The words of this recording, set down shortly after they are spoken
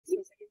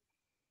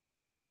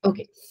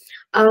Okay.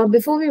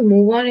 Before we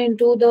move on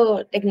into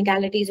the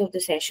technicalities of the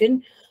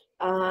session,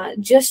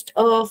 just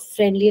a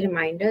friendly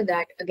reminder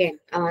that again,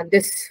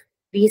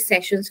 these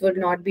sessions would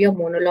not be a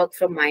monologue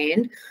from my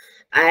end.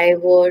 I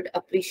would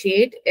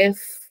appreciate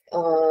if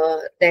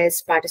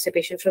there's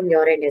participation from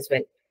your end as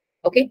well.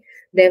 Okay,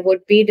 there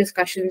would be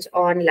discussions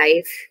on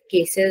live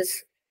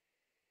cases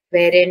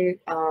wherein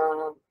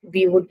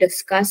we would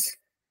discuss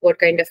what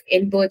kind of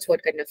inputs,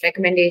 what kind of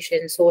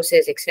recommendations,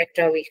 sources,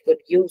 etc. we could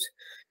use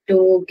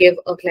to give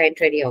a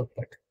client-ready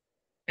output.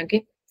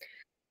 Okay.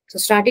 So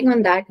starting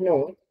on that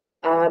note,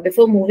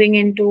 before moving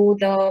into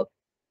the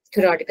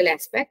theoretical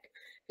aspect,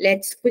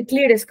 let's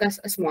quickly discuss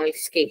a small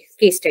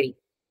case study.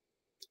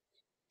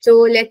 So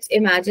let's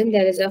imagine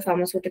there is a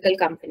pharmaceutical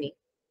company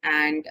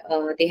and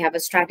they have a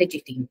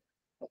strategy team.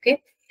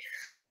 Okay.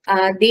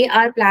 They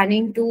are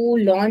planning to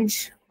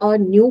launch a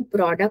new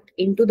product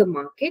into the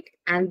market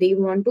and they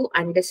want to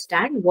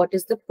understand what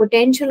is the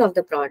potential of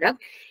the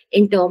product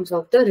in terms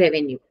of the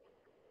revenue.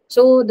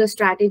 So the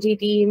strategy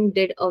team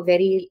did a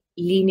very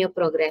linear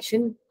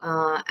progression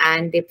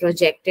and they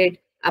projected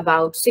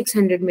about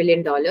 $600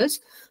 million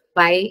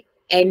by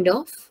end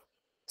of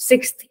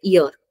sixth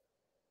year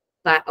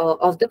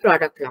of the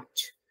product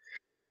launch.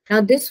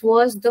 Now, this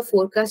was the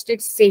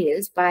forecasted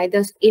sales by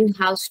the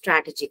in-house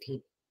strategy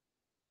team.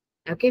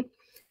 Okay.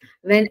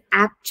 When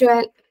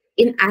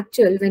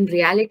when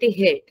reality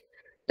hit,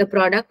 the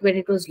product, when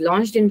it was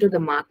launched into the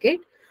market,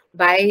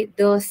 by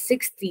the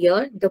sixth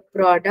year, the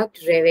product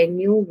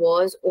revenue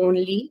was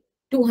only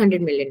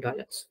 $200 million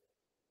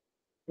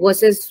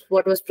versus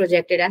what was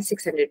projected as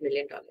 $600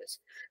 million.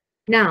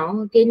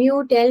 Now, can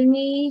you tell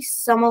me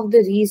some of the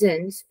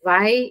reasons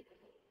why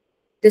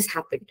this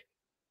happened?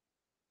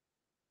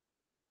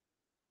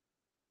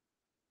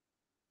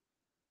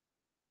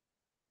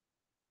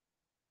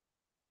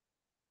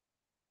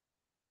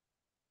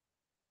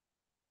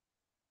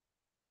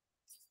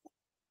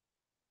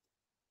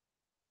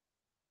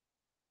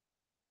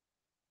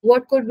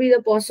 What could be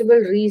the possible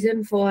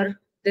reason for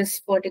this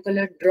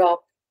particular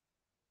drop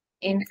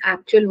in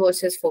actual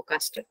versus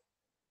forecasted?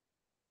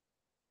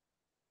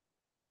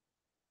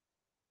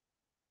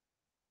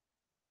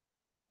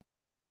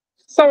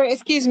 Sorry,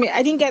 excuse me.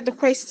 I didn't get the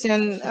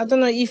question. I don't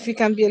know if you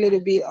can be a little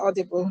bit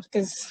audible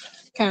because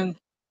can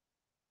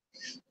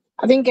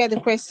I didn't get the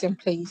question,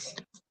 please.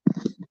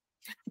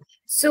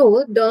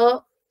 So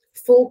the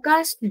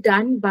forecast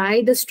done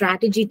by the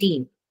strategy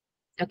team,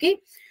 okay,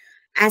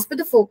 as per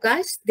the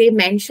forecast, they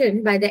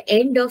mentioned by the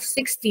end of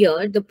sixth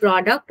year, the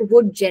product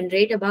would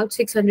generate about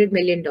 $600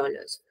 million.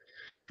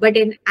 But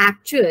in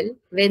actual,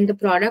 when the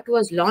product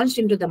was launched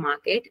into the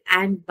market,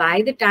 and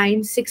by the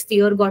time sixth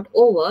year got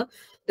over,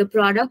 the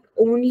product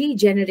only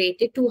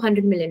generated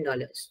 $200 million.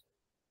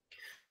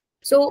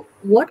 So,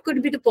 what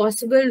could be the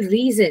possible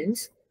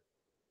reasons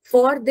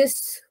for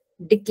this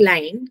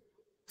decline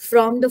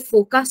from the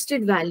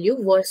forecasted value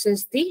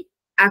versus the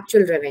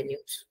actual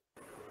revenues?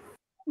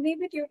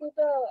 Maybe due to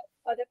the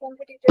other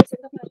competitors in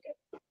the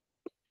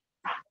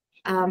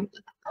market.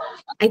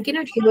 I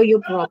cannot hear you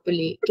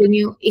properly. Can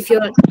you, if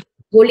you're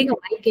holding a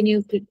mic, can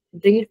you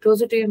bring it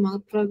closer to your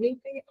mouth probably?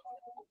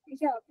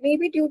 Yeah,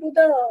 maybe due to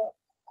the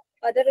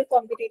other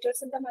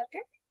competitors in the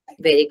market.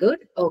 Very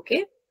good.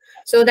 Okay.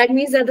 So that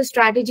means that the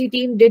strategy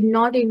team did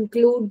not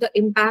include the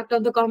impact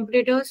of the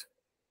competitors.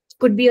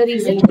 Could be a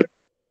reason.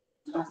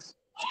 What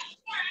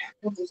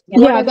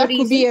Yeah, other that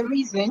could be reason? a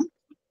reason.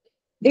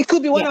 It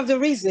could be one Yeah. of the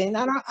reasons,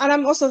 and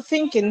I'm also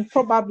thinking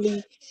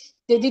probably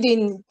they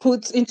didn't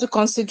put into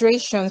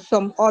consideration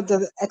some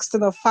other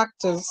external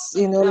factors.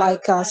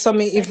 Like some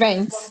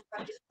events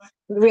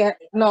were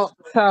not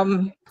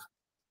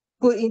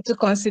put into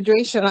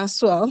consideration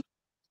as well.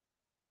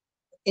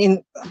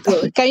 In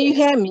Good. Can you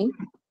hear me?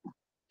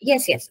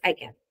 Yes, I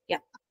can. Yeah.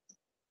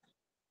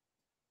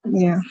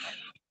 Yeah.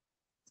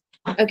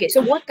 Okay.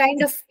 So what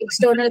kind of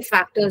external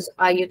factors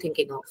are you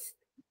thinking of?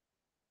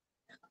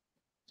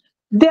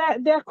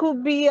 There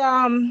could be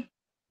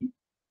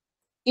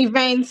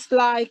events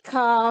like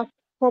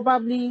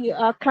probably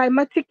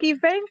climatic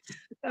events,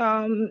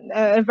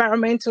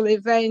 environmental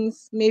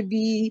events,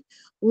 maybe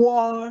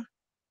war,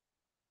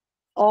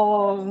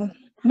 or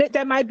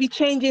there might be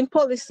changing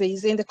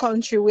policies in the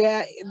country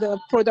where the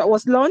product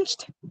was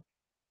launched.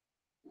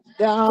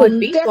 Could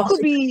be There could possible.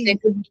 There be,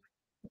 could.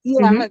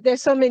 yeah, Mhm.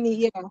 there's so many,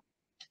 yeah,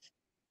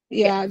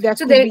 Yeah. yeah, there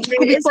So could be, there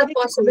could be is a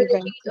political possibility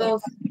events. Yeah.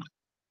 of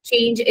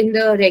change in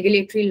the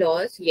regulatory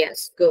laws.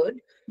 Yes,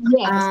 good.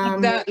 Yes,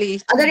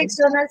 exactly. Other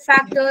external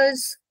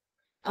factors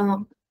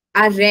um,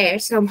 are rare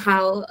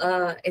somehow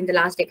in the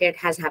last decade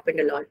has happened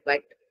a lot,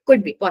 but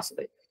could be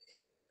possible.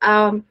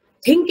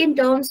 Think in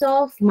terms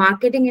of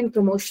marketing and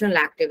promotional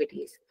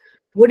activities.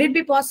 Would it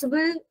be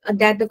possible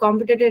that the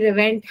competitor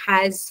event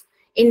has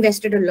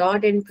invested a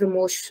lot in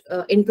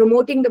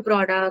promoting the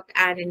product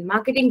and in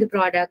marketing the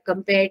product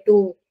compared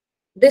to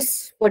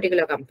this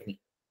particular company?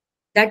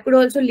 That could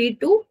also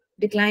lead to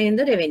decline in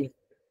the revenue.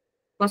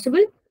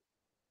 Possible?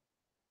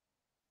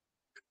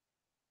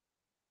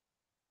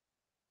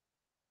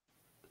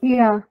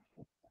 Yeah.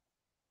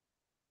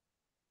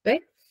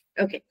 Right?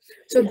 Okay,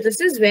 so this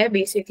is where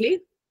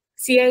basically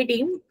CI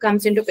team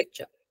comes into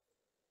picture.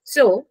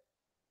 So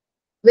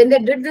when they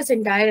did this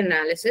entire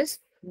analysis,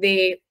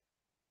 they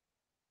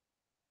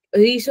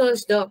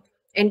researched the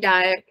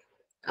entire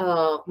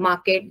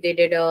market. They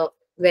did a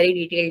very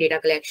detailed data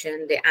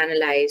collection. They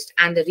analyzed,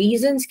 and the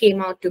reasons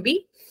came out to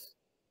be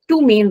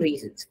two main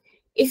reasons.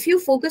 If you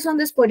focus on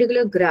this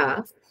particular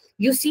graph,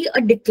 you see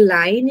a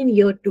decline in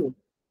year 2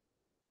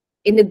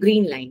 in the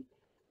green line,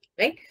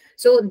 right?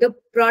 So the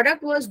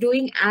product was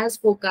doing as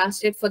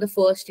forecasted for the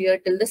first year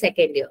till the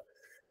second year.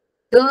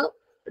 The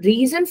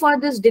reason for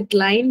this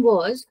decline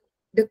was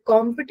the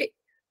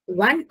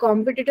one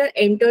competitor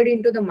entered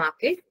into the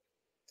market,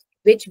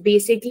 which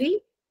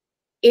basically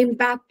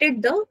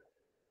impacted the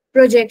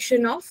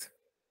projection of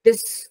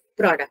this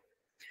product.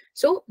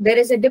 So there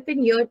is a dip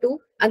in year 2.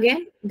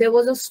 Again, there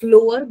was a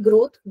slower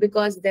growth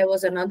because there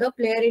was another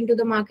player into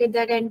the market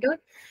that entered.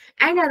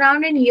 And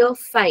around in year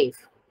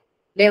 5,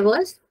 there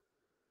was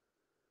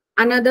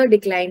another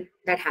decline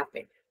that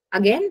happened.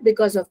 Again,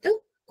 because of the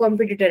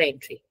competitor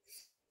entry.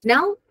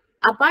 Now,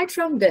 apart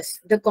from this,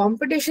 the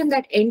competition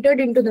that entered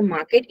into the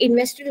market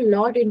invested a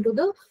lot into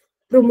the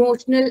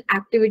promotional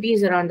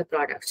activities around the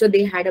product. So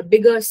they had a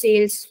bigger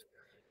sales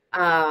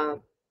uh,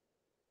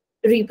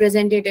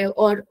 representative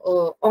or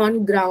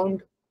on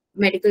ground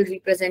medical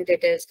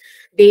representatives.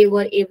 They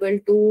were able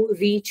to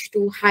reach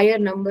to higher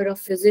number of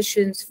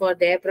physicians for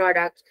their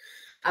products.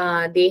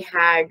 They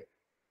had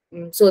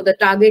so the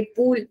target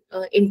pool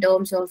in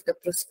terms of the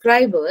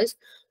prescribers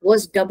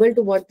was double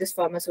to what this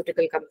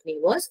pharmaceutical company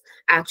was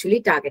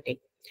actually targeting.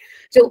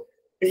 So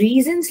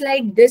reasons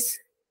like this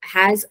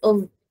has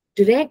a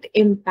direct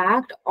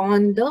impact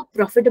on the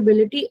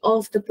profitability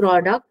of the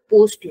product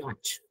post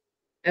launch.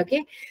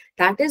 Okay,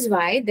 that is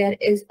why there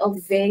is a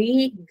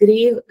very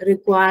grave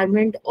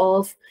requirement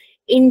of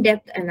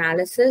in-depth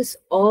analysis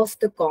of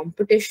the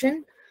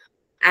competition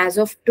as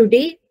of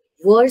today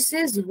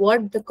versus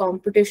what the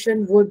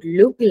competition would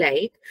look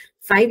like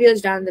 5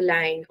 years down the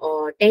line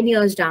or 10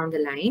 years down the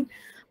line.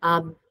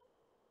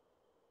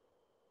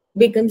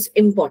 Becomes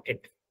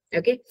important.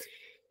 Okay,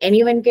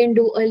 anyone can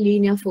do a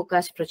linear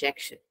forecast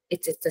projection.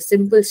 It's a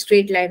simple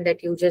straight line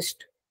that you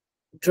just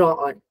draw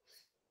on.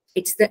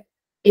 It's the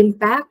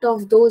impact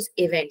of those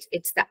events.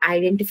 It's the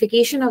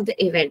identification of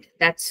the event.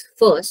 That's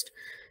first.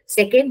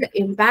 Second, the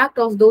impact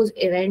of those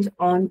events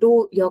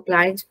onto your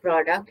client's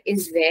product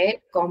is where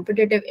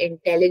competitive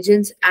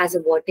intelligence as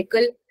a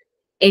vertical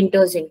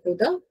enters into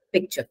the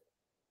picture.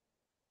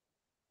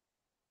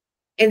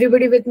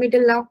 Everybody with me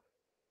till now?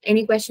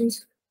 Any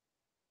questions?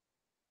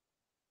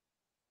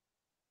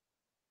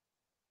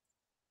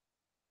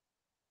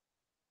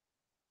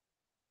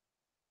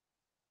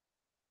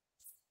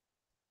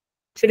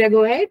 Should I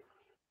go ahead?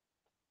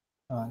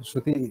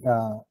 Shruti,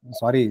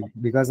 sorry,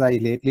 because I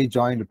lately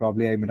joined,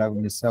 probably I might have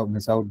missed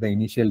out the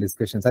initial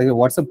discussions.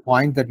 What's the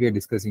point that we are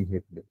discussing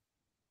here today?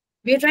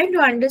 We are trying to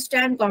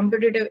understand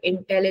competitive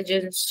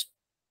intelligence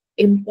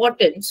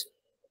importance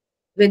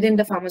within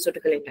the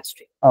pharmaceutical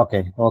industry.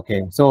 Okay.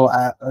 So,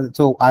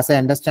 so as I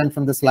understand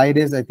from the slide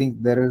is, I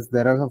think there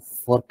are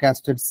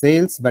forecasted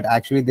sales, but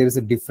actually there is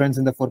a difference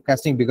in the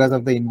forecasting because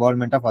of the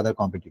involvement of other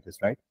competitors,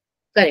 right?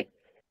 Correct.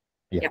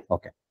 Yeah.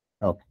 Okay.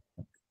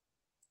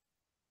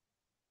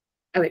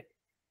 Okay.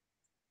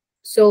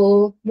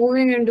 So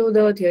moving into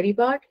the theory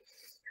part.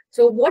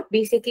 So what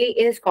basically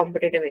is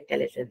competitive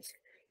intelligence?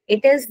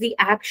 It is the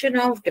action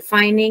of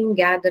defining,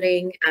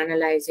 gathering,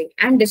 analyzing,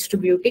 and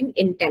distributing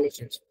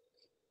intelligence.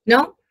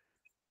 Now,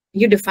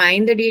 you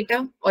define the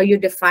data or you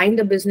define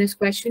the business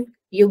question,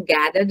 you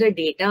gather the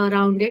data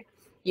around it,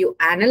 you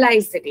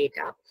analyze the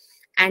data,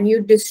 and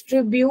you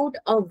distribute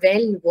a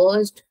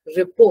well-versed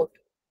report,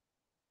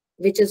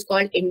 which is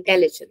called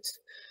intelligence.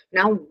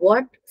 Now,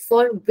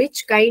 for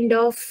which kind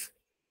of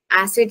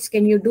assets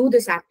can you do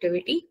this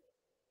activity?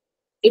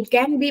 It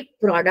can be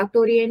product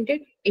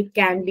oriented, it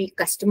can be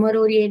customer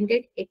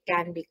oriented, it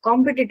can be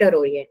competitor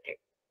oriented.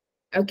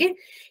 Okay,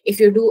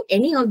 if you do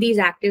any of these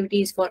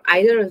activities for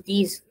either of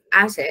these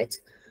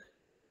assets,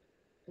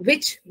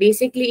 which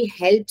basically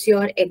helps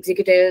your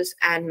executives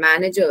and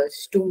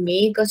managers to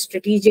make a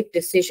strategic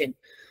decision.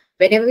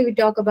 Whenever we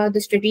talk about the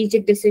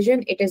strategic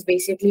decision, it is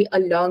basically a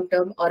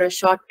long-term or a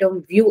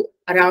short-term view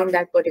around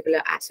that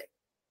particular asset.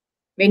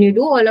 When you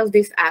do all of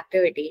this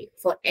activity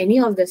for any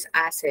of this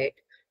asset,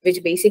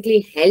 which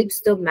basically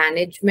helps the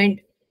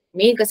management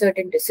make a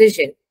certain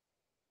decision,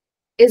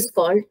 is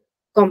called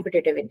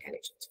competitive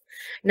intelligence.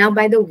 Now,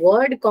 by the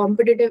word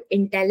competitive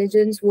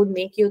intelligence would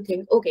make you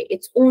think, okay,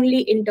 it's only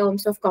in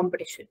terms of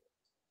competition,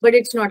 but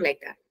it's not like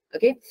that.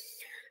 Okay,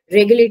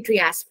 regulatory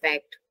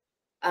aspect,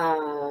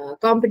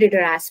 competitor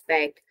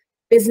aspect,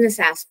 business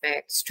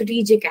aspect,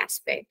 strategic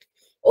aspect,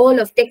 all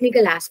of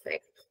technical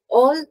aspect,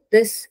 all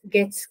this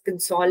gets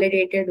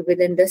consolidated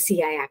within the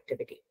CI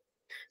activity.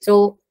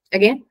 So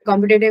again,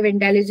 competitive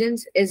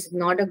intelligence is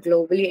not a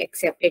globally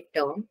accepted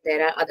term.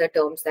 There are other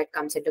terms that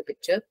comes into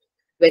picture,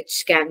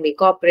 which can be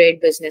corporate,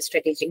 business,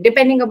 strategic,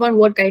 depending upon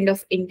what kind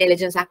of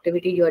intelligence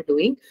activity you are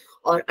doing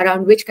or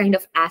around which kind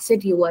of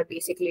asset you are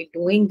basically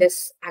doing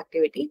this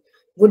activity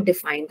would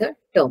define the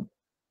term.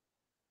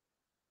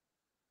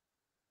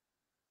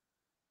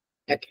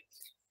 Okay.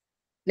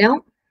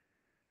 Now,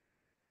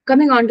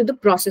 coming on to the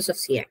process of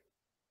CI.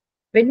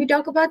 When we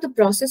talk about the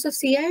process of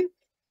CI,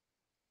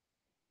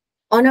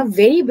 on a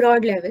very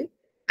broad level,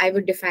 I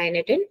would define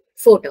it in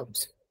 4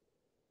 terms.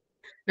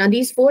 Now,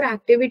 these 4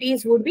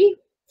 activities would be,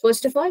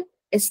 first of all,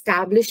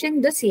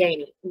 establishing the CI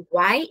need.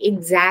 Why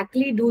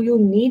exactly do you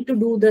need to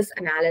do this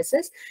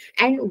analysis,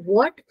 and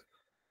what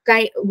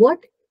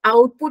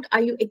output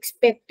are you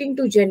expecting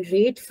to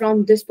generate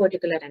from this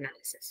particular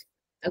analysis?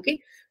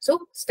 Okay,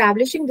 so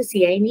establishing the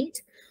CI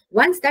needs.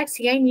 Once that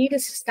CI need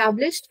is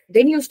established,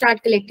 then you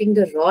start collecting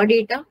the raw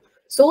data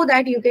so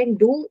that you can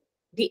do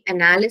the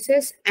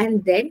analysis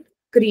and then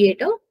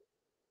create a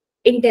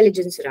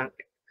intelligence around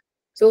it.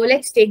 So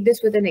let's take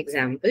this with an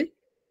example.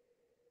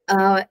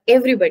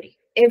 Everybody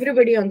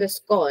on this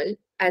call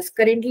has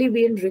currently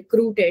been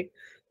recruited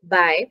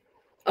by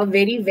a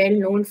very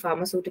well-known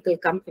pharmaceutical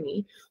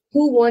company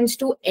who wants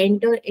to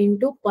enter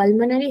into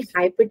pulmonary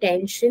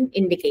hypertension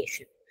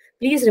indication.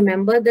 Please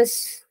remember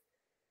this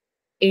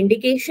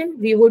indication.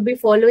 We would be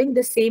following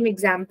the same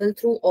example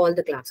through all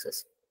the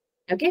classes.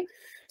 Okay,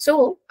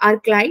 so our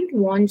client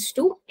wants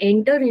to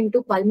enter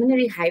into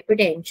pulmonary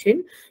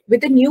hypertension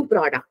with a new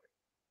product.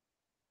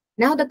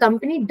 Now the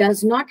company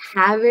does not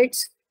have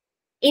its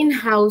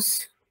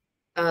in-house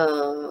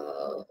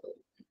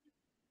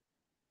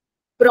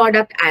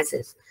product as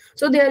is.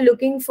 So they are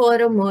looking for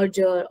a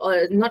merger,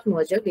 or not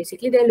merger,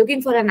 basically they're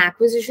looking for an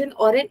acquisition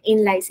or an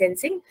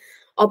in-licensing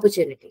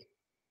opportunity.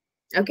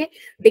 Okay,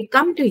 they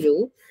come to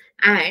you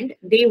and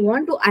they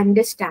want to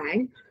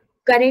understand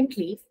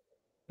currently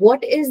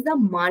what is the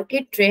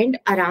market trend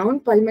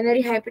around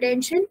pulmonary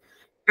hypertension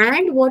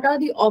and what are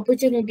the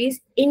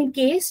opportunities in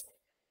case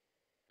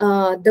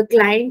the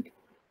client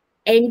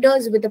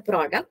enters with a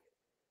product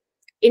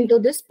into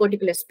this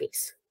particular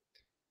space.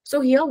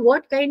 So here,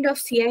 what kind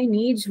of CI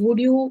needs would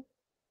you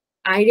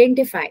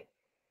identify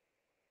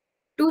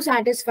to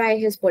satisfy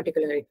his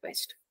particular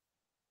request?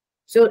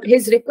 So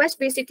his request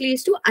basically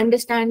is to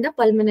understand the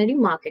pulmonary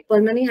market,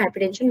 pulmonary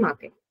hypertension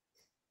market.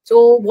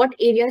 So what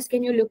areas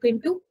can you look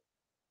into?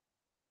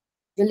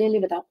 जल्दी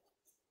बताओ.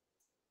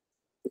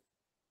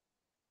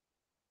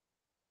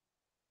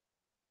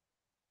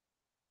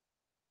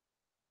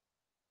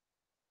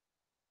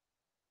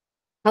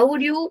 How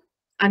would you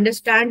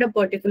understand a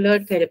particular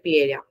therapy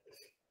area,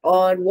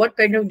 or what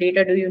kind of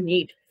data do you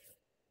need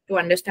to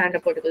understand a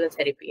particular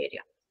therapy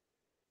area?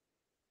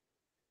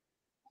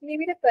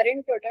 Maybe the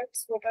current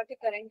products. What are the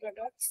current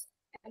products?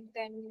 And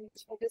then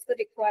what is the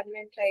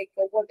requirement? Like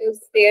what is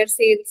their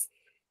sales?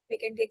 We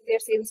can take their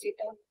sales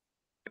data.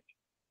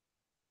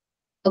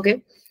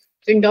 Okay.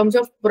 So in terms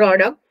of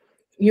product,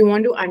 you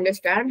want to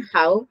understand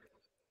how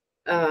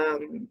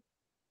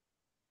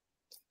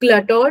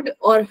cluttered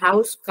or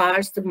how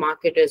scarce the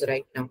market is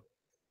right now.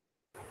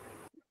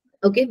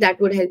 Okay, that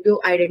would help you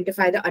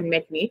identify the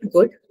unmet need.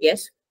 Good.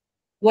 Yes.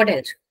 What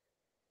else?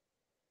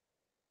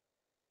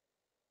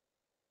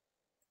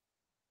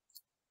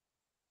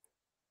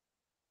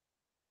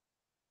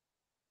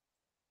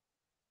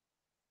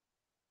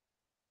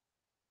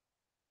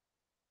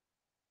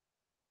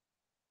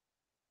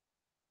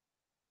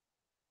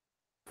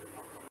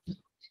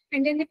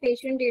 And then the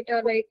patient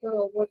data, like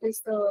what is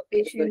the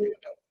patient,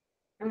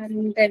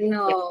 and then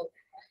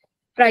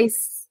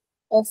price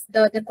of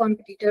the other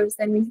competitors.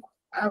 Then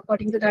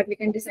according to that, we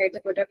can decide the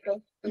product or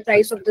the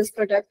price of this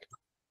product.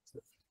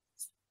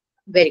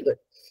 Very good.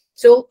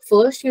 So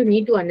first, you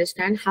need to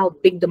understand how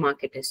big the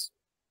market is.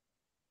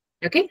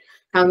 Okay,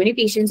 how many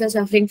patients are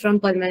suffering from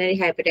pulmonary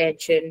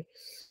hypertension?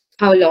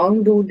 How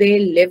long do they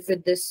live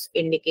with this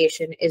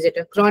indication? Is it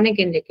a chronic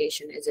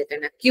indication? Is it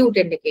an acute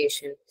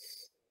indication?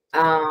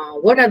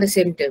 What are the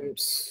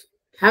symptoms?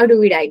 How do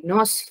we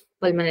diagnose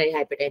pulmonary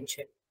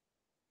hypertension?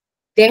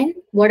 Then,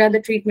 what are the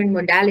treatment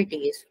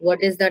modalities?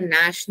 What is the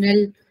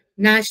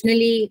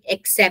nationally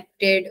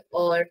accepted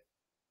or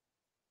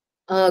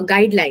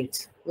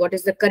guidelines? What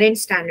is the current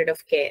standard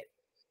of care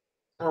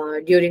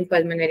during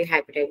pulmonary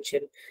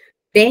hypertension?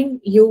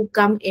 Then you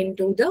come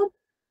into the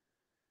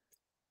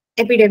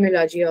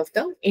epidemiology of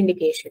the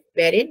indication,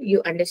 wherein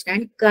you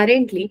understand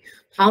currently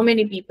how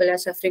many people are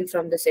suffering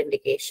from this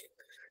indication.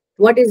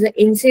 What is the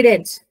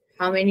incidence?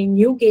 How many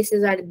new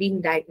cases are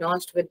being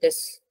diagnosed with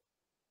this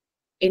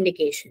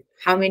indication?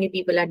 How many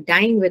people are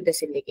dying with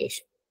this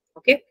indication?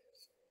 Okay.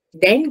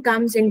 Then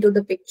comes into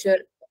the picture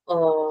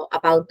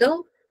about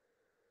the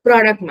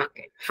product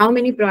market. How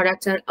many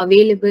products are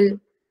available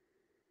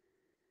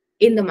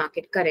in the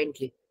market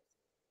currently?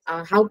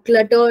 How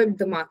cluttered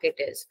the market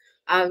is.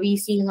 Are we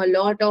seeing a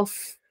lot of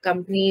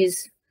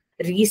companies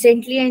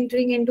recently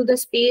entering into the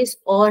space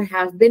or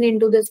have been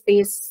into the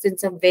space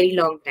since a very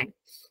long time?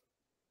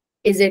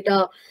 Is it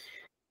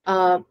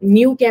a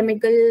new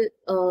chemical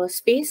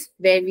space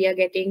where we are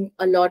getting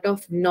a lot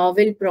of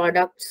novel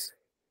products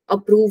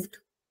approved,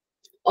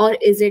 or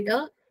is it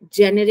a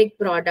generic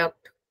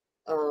product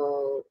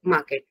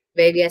market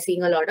where we are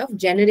seeing a lot of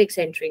generics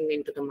entering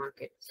into the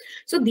market.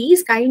 So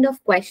these kind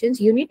of questions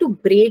you need to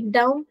break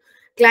down.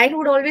 Client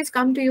would always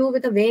come to you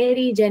with a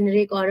very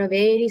generic or a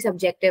very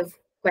subjective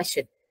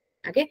question.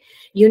 Okay,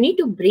 you need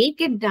to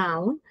break it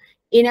down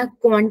in a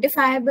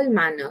quantifiable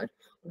manner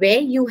where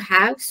you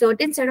have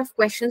certain set of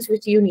questions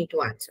which you need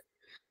to answer.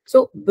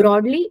 So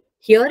broadly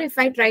here, if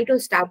I try to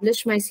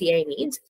establish my CI needs,